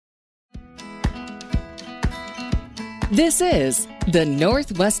This is the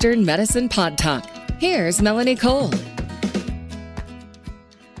Northwestern Medicine Pod Talk. Here's Melanie Cole.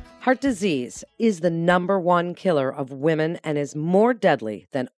 Heart disease is the number one killer of women and is more deadly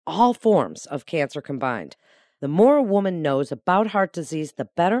than all forms of cancer combined. The more a woman knows about heart disease, the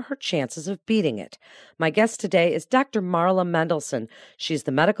better her chances of beating it. My guest today is Dr. Marla Mendelson. She's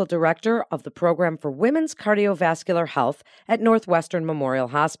the medical director of the Program for Women's Cardiovascular Health at Northwestern Memorial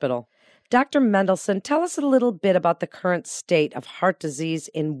Hospital. Dr. Mendelson, tell us a little bit about the current state of heart disease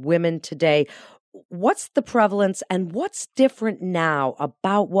in women today. What's the prevalence and what's different now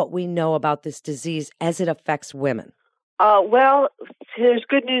about what we know about this disease as it affects women? Well, there's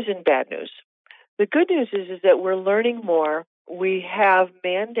good news and bad news. The good news is that we're learning more. We have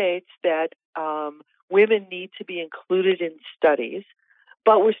mandates that women need to be included in studies,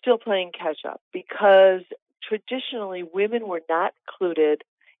 but we're still playing catch up because traditionally women were not included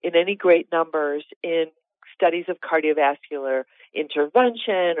in any great numbers in studies of cardiovascular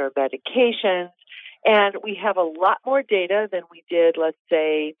intervention or medications. And we have a lot more data than we did, let's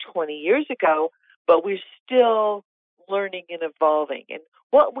say, 20 years ago, but we're still learning and evolving. And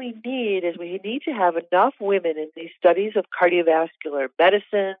what we need is we need to have enough women in these studies of cardiovascular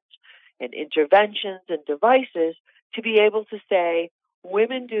medicines and interventions and devices to be able to say,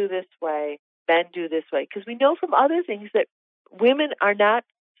 women do this way, men do this way. Because we know from other things that women are not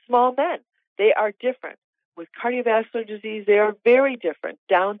small men. They are different. With cardiovascular disease, they are very different.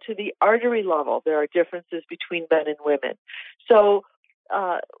 Down to the artery level, there are differences between men and women. So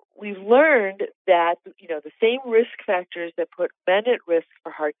we've learned that, the same risk factors that put men at risk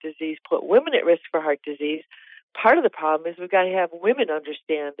for heart disease put women at risk for heart disease. Part of the problem is we've got to have women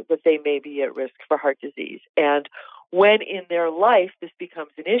understand that they may be at risk for heart disease. And when in their life this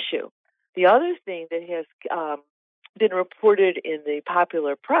becomes an issue. The other thing that has been reported in the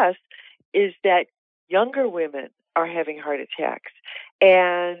popular press is that younger women are having heart attacks.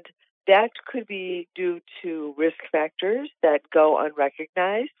 And that could be due to risk factors that go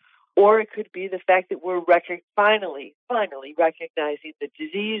unrecognized, or it could be the fact that we're finally recognizing the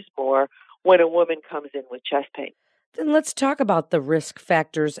disease more when a woman comes in with chest pain. Then let's talk about the risk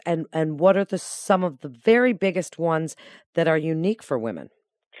factors and what are some of the very biggest ones that are unique for women.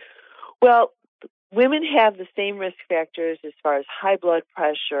 Well, women have the same risk factors as far as high blood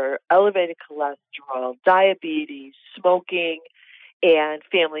pressure, elevated cholesterol, diabetes, smoking, and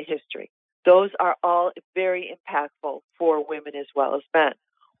family history. Those are all very impactful for women as well as men.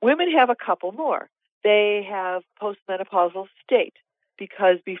 Women have a couple more. They have postmenopausal state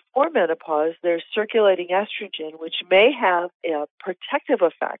because before menopause, there's circulating estrogen, which may have a protective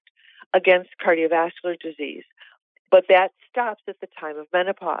effect against cardiovascular disease, but that stops at the time of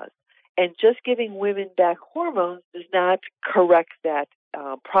menopause. And just giving women back hormones does not correct that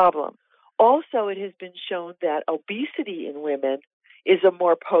problem. Also, it has been shown that obesity in women is a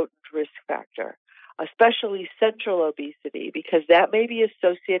more potent risk factor, especially central obesity, because that may be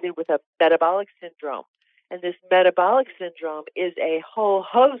associated with a metabolic syndrome. And this metabolic syndrome is a whole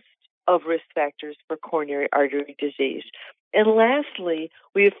host of risk factors for coronary artery disease. And lastly,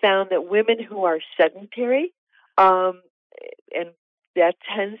 we have found that women who are sedentary, and that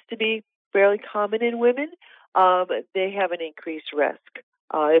tends to be fairly common in women, they have an increased risk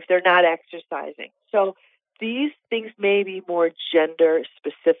if they're not exercising. So these things may be more gender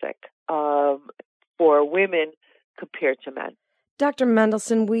specific for women compared to men. Dr.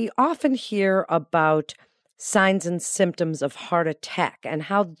 Mendelson, we often hear about signs and symptoms of heart attack and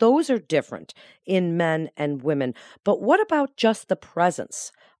how those are different in men and women. But what about just the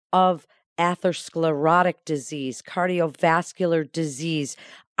presence of atherosclerotic disease, cardiovascular disease?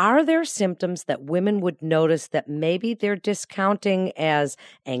 Are there symptoms that women would notice that maybe they're discounting as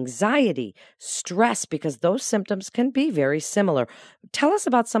anxiety, stress, because those symptoms can be very similar? Tell us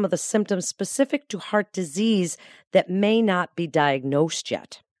about some of the symptoms specific to heart disease that may not be diagnosed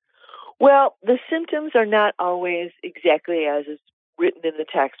yet. Well, the symptoms are not always exactly as is written in the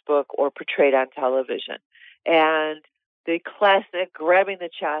textbook or portrayed on television. And the classic grabbing the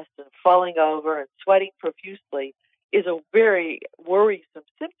chest and falling over and sweating profusely is a very worrisome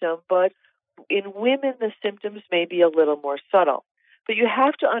symptom, but in women, the symptoms may be a little more subtle. But you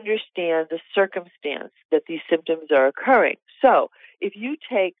have to understand the circumstance that these symptoms are occurring. So if you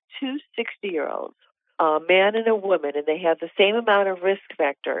take two 60-year-olds, a man and a woman, and they have the same amount of risk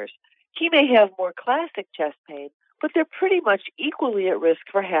factors, he may have more classic chest pain, but they're pretty much equally at risk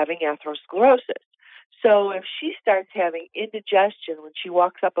for having atherosclerosis. So if she starts having indigestion when she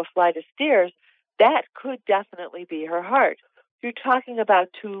walks up a flight of stairs, that could definitely be her heart. If you're talking about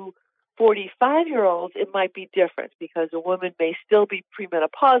two 45-year-olds, it might be different because a woman may still be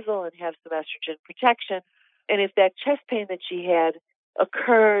premenopausal and have some estrogen protection, And if that chest pain that she had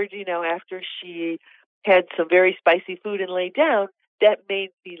occurred, after she had some very spicy food and laid down, that may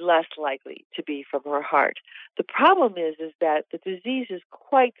be less likely to be from her heart. The problem is that the disease is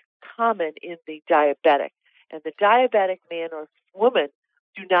quite common in the diabetic, and the diabetic man or woman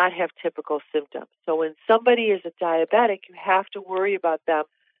do not have typical symptoms. So when somebody is a diabetic, you have to worry about them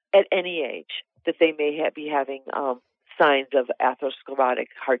at any age that they may be having signs of atherosclerotic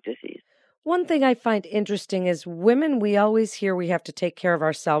heart disease. One thing I find interesting is women, we always hear we have to take care of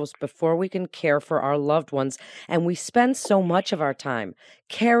ourselves before we can care for our loved ones. And we spend so much of our time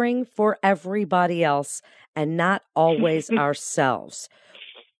caring for everybody else and not always ourselves.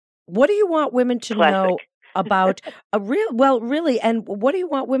 What do you want women to know about really, and what do you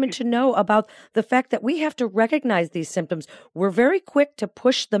want women to know about the fact that we have to recognize these symptoms? We're very quick to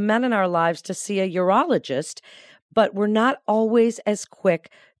push the men in our lives to see a urologist, but we're not always as quick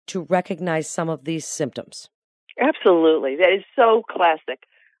to recognize some of these symptoms. Absolutely. That is so classic.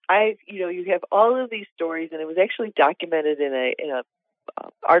 You have all of these stories, and it was actually documented in a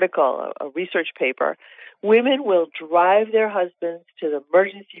article, a research paper. Women will drive their husbands to the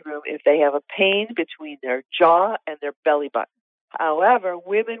emergency room if they have a pain between their jaw and their belly button. However,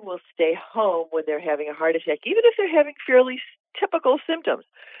 women will stay home when they're having a heart attack, even if they're having fairly typical symptoms.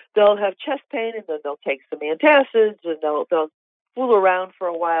 They'll have chest pain, and then they'll take some antacids, and they'll fool around for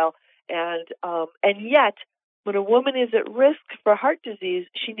a while. And yet, when a woman is at risk for heart disease,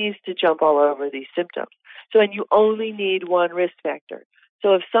 she needs to jump all over these symptoms. And you only need one risk factor.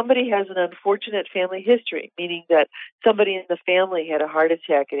 So if somebody has an unfortunate family history, meaning that somebody in the family had a heart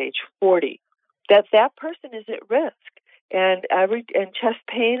attack at age 40, that person is at risk. And chest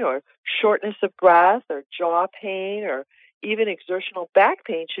pain or shortness of breath or jaw pain or even exertional back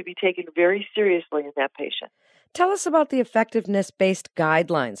pain should be taken very seriously in that patient. Tell us about the effectiveness-based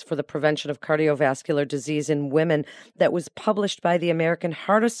guidelines for the prevention of cardiovascular disease in women that was published by the American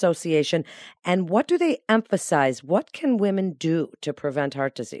Heart Association, and what do they emphasize? What can women do to prevent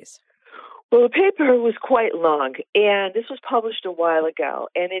heart disease? Well, the paper was quite long, and this was published a while ago,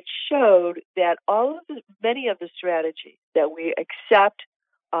 and it showed that many of the strategies that we accept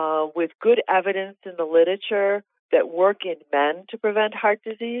with good evidence in the literature that work in men to prevent heart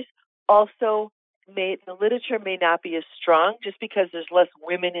disease also the literature may not be as strong just because there's less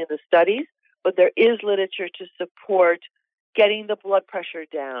women in the studies, but there is literature to support getting the blood pressure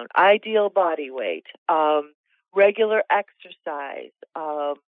down, ideal body weight, regular exercise,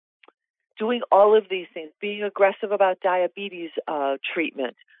 doing all of these things, being aggressive about diabetes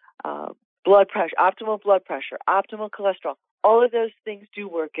treatment, blood pressure, optimal cholesterol. All of those things do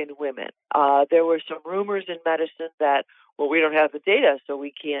work in women. There were some rumors in medicine that, we don't have the data, so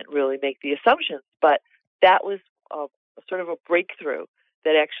we can't really make the assumptions. But that was sort of a breakthrough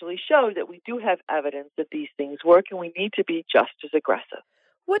that actually showed that we do have evidence that these things work, and we need to be just as aggressive.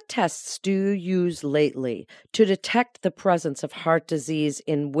 What tests do you use lately to detect the presence of heart disease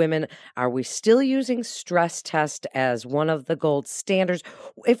in women? Are we still using stress test as one of the gold standards?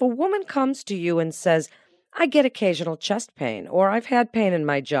 If a woman comes to you and says, I get occasional chest pain, or I've had pain in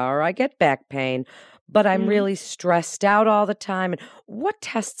my jaw, or I get back pain, but I'm really stressed out all the time. What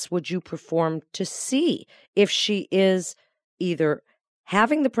tests would you perform to see if she is either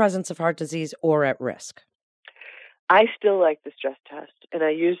having the presence of heart disease or at risk? I still like the stress test, and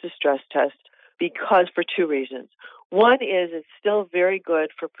I use the stress test for two reasons. One is it's still very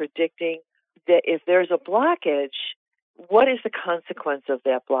good for predicting that if there's a blockage, what is the consequence of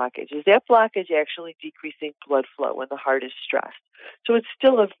that blockage? Is that blockage actually decreasing blood flow when the heart is stressed? So it's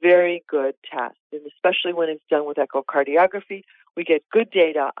still a very good test, and especially when it's done with echocardiography, we get good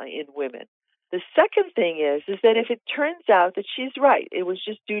data in women. The second thing is that if it turns out that she's right, it was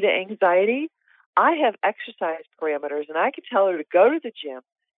just due to anxiety, I have exercise parameters, and I can tell her to go to the gym,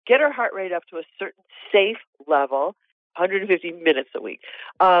 get her heart rate up to a certain safe level, 150 minutes a week.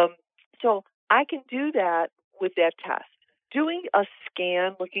 So I can do that with that test. Doing a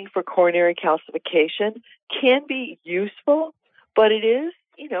scan looking for coronary calcification can be useful, but it is,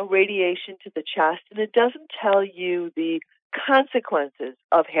 radiation to the chest, and it doesn't tell you the consequences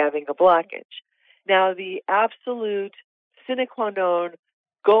of having a blockage. Now, the absolute sine qua non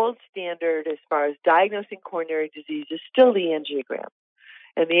gold standard as far as diagnosing coronary disease is still the angiogram.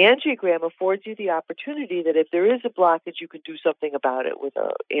 And the angiogram affords you the opportunity that if there is a blockage, you can do something about it with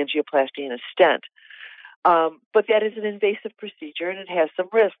an angioplasty and a stent. But that is an invasive procedure, and it has some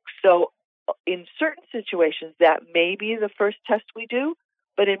risks. So in certain situations, that may be the first test we do,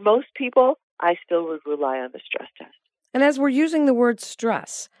 but in most people, I still would rely on the stress test. And as we're using the word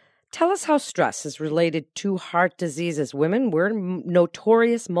stress, tell us how stress is related to heart disease. As women, we're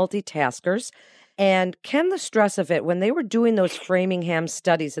notorious multitaskers, And can the stress of it, when they were doing those Framingham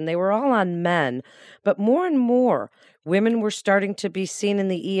studies, and they were all on men, but more and more women were starting to be seen in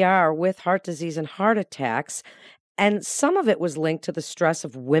the ER with heart disease and heart attacks. And some of it was linked to the stress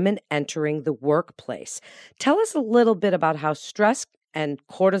of women entering the workplace. Tell us a little bit about how stress and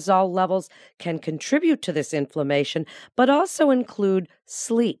cortisol levels can contribute to this inflammation, but also include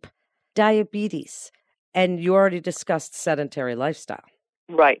sleep, diabetes, and you already discussed sedentary lifestyle.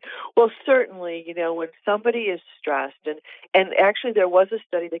 Right. Well, certainly, when somebody is stressed, and actually there was a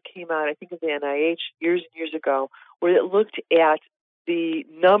study that came out, I think of the NIH years and years ago, where it looked at the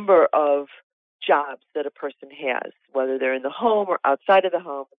number of jobs that a person has, whether they're in the home or outside of the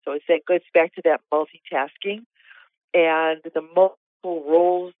home. So it goes back to that multitasking and the multiple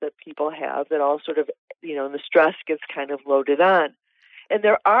roles that people have that all sort of, and the stress gets kind of loaded on. And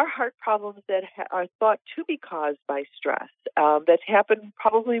there are heart problems that are thought to be caused by stress. That's happened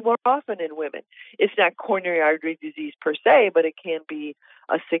probably more often in women. It's not coronary artery disease per se, but it can be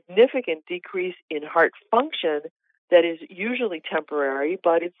a significant decrease in heart function that is usually temporary,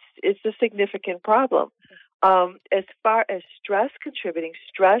 but it's a significant problem. As far as stress contributes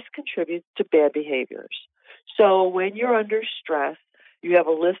to bad behaviors. So when you're under stress, you have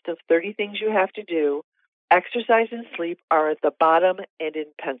a list of 30 things you have to do. Exercise and sleep are at the bottom and in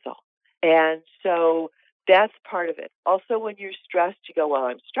pencil. And so that's part of it. Also, when you're stressed, you go, well,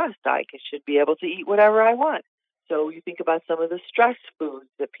 I'm stressed. I should be able to eat whatever I want. So you think about some of the stress foods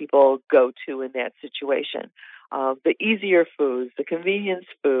that people go to in that situation. The easier foods, the convenience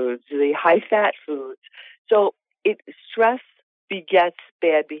foods, the high-fat foods. So stress begets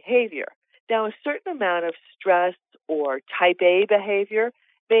bad behavior. Now, a certain amount of stress or type A behavior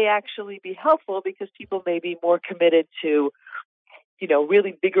may actually be helpful because people may be more committed to,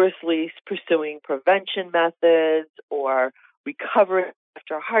 really vigorously pursuing prevention methods or recovery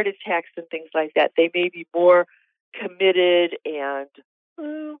after heart attacks and things like that. They may be more committed and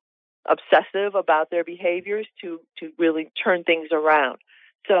obsessive about their behaviors to really turn things around.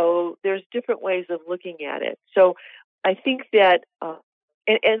 So there's different ways of looking at it. So I think that,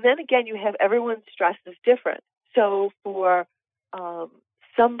 and then again, you have everyone's stress is different. So for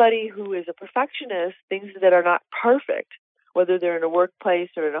somebody who is a perfectionist, things that are not perfect, whether they're in a workplace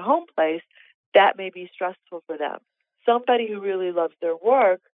or in a home place, that may be stressful for them. Somebody who really loves their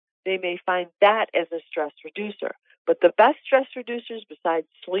work, they may find that as a stress reducer. But the best stress reducers besides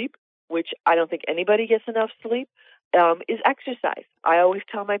sleep, which I don't think anybody gets enough sleep, is exercise. I always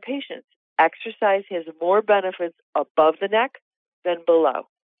tell my patients, exercise has more benefits above the neck than below.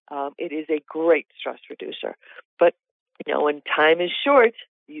 It is a great stress reducer. But, when time is short,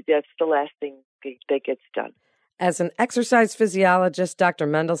 that's the last thing that gets done. As an exercise physiologist, Dr.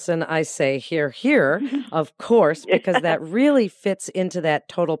 Mendelsohn, I say here, of course, because that really fits into that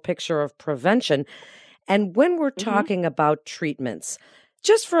total picture of prevention. And when we're talking about treatments,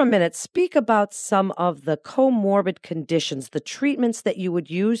 just for a minute, speak about some of the comorbid conditions, the treatments that you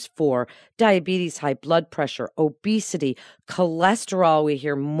would use for diabetes, high blood pressure, obesity, cholesterol. We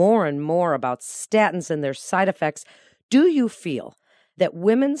hear more and more about statins and their side effects. Do you feel that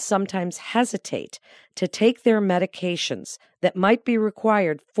women sometimes hesitate to take their medications that might be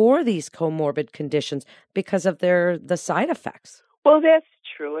required for these comorbid conditions because of the side effects? Well, that's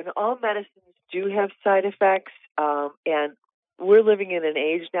true. And all medicines do have side effects. And we're living in an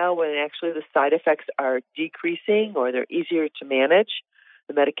age now when actually the side effects are decreasing or they're easier to manage.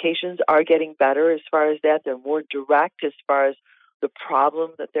 The medications are getting better as far as that. They're more direct as far as the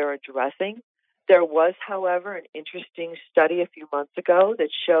problem that they're addressing. There was, however, an interesting study a few months ago that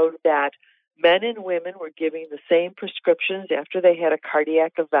showed that men and women were giving the same prescriptions after they had a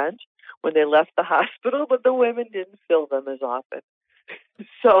cardiac event when they left the hospital, but the women didn't fill them as often.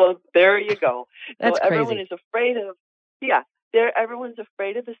 So there you go. That's so everyone crazy. is afraid of, everyone's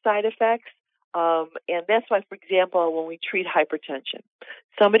afraid of the side effects. And that's why, for example, when we treat hypertension,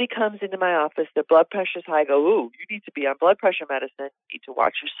 somebody comes into my office, their blood pressure's high, I go, ooh, you need to be on blood pressure medicine, you need to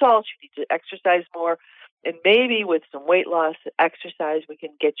watch your salt, you need to exercise more, and maybe with some weight loss exercise, we can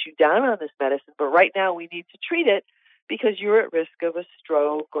get you down on this medicine. But right now we need to treat it because you're at risk of a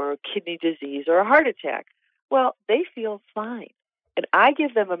stroke or a kidney disease or a heart attack. Well, they feel fine. And I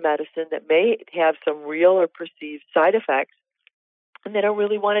give them a medicine that may have some real or perceived side effects, and they don't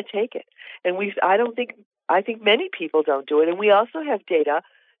really want to take it. And I think many people don't do it. And we also have data,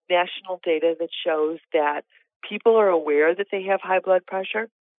 national data, that shows that people are aware that they have high blood pressure.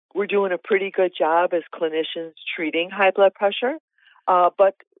 We're doing a pretty good job as clinicians treating high blood pressure,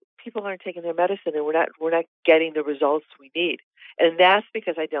 but people aren't taking their medicine, and we're not getting the results we need. And that's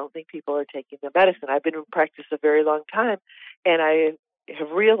because I don't think people are taking their medicine. I've been in practice a very long time, and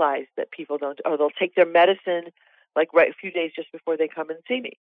have realized that people don't, or they'll take their medicine like right a few days just before they come and see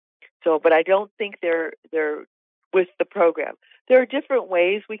me. So, but I don't think they're with the program. There are different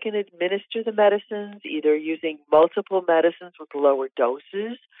ways we can administer the medicines, either using multiple medicines with lower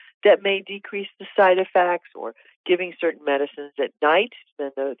doses that may decrease the side effects, or giving certain medicines at night.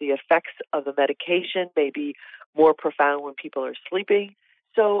 Then the effects of the medication may be more profound when people are sleeping.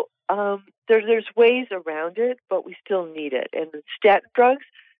 So there's ways around it, but we still need it. And the statin drugs,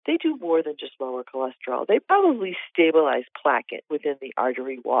 they do more than just lower cholesterol. They probably stabilize plaque within the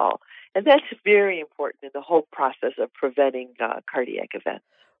artery wall. And that's very important in the whole process of preventing cardiac events.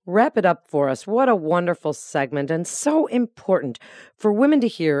 Wrap it up for us. What a wonderful segment, and so important for women to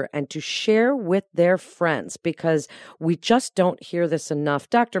hear and to share with their friends, because we just don't hear this enough.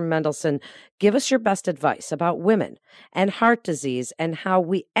 Dr. Mendelsohn, give us your best advice about women and heart disease, and how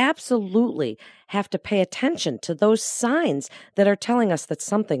we absolutely have to pay attention to those signs that are telling us that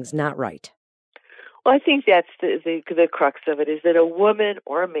something's not right. Well, I think that's the crux of it, is that a woman,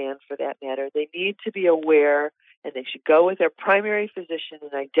 or a man for that matter, they need to be aware, and they should go with their primary physician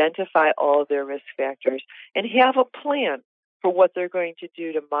and identify all of their risk factors and have a plan for what they're going to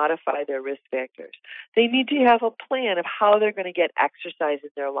do to modify their risk factors. They need to have a plan of how they're going to get exercise in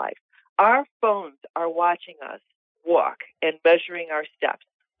their life. Our phones are watching us walk and measuring our steps.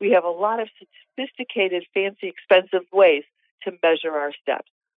 We have a lot of sophisticated, fancy, expensive ways to measure our steps.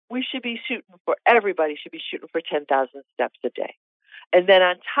 Everybody should be shooting for 10,000 steps a day. And then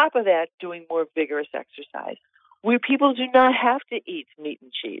on top of that, doing more vigorous exercise. People do not have to eat meat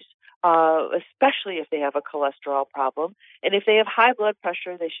and cheese, especially if they have a cholesterol problem. And if they have high blood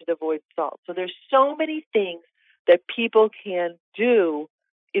pressure, they should avoid salt. So there's so many things that people can do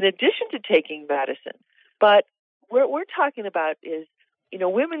in addition to taking medicine. But what we're talking about is,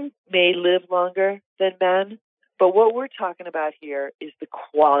 women may live longer than men, but what we're talking about here is the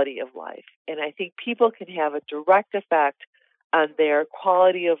quality of life. And I think people can have a direct effect on their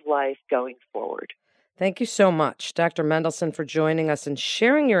quality of life going forward. Thank you so much, Dr. Mendelsohn, for joining us and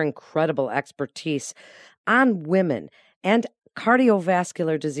sharing your incredible expertise on women and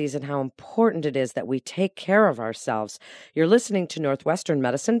cardiovascular disease, and how important it is that we take care of ourselves. You're listening to Northwestern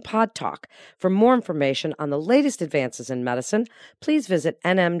Medicine Pod Talk. For more information on the latest advances in medicine, please visit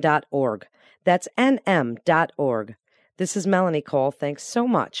nm.org. That's nm.org. This is Melanie Cole. Thanks so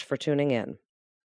much for tuning in.